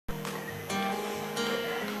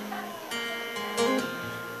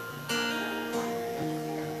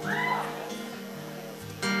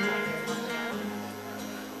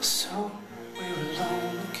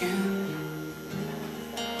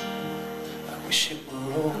wish it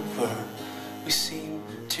were over. We seem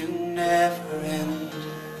to never end.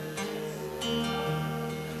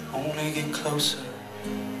 Only get closer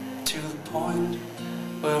to the point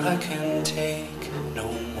where I can take no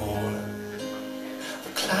more.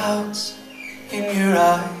 The clouds in your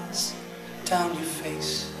eyes, down your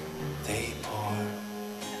face, they pour.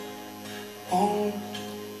 Won't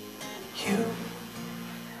you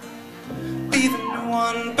be the new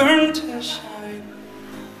one burned to shine?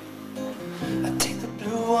 I take the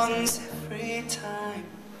blue ones every time.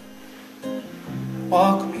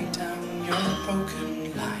 Walk me down your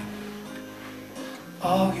broken line.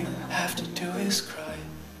 All you have to do is cry.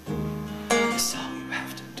 Yes, all you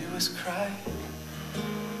have to do is cry.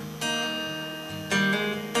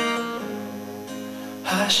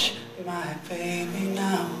 Hush, my baby,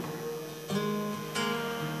 now.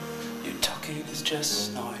 Your talking is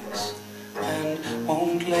just noise and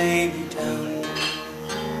won't lay me down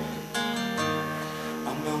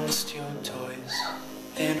amongst your toys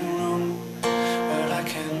in a room where I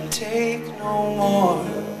can take no more.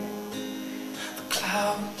 The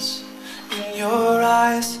clouds in your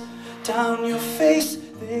eyes, down your face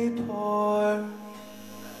they pour.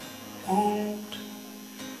 Won't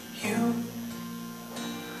you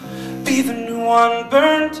be the new one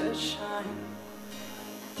burned to shine?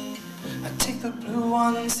 I take the blue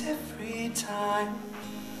ones every time.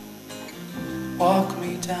 Walk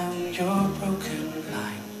me down your broken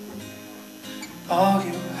line. All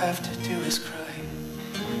you have to do is cry.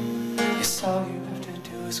 Yes, all you have to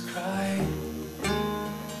do is cry.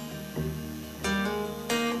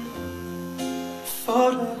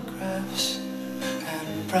 Photographs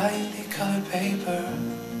and brightly colored paper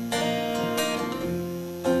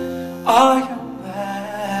are your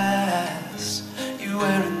masks you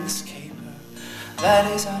wear in this caper. That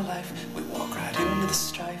is our life. We walk right into the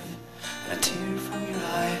strife, and a tear from your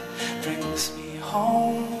eye brings me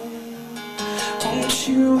home. Won't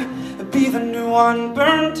you be the new one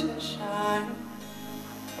burned to shine?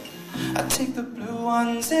 I take the blue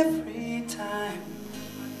ones every time.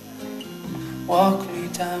 Walk me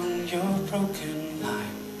down your broken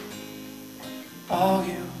line. All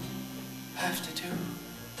you have to do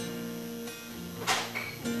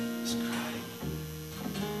is cry.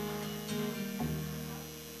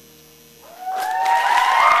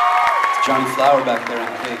 Johnny Flower back there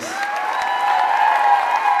on the bass.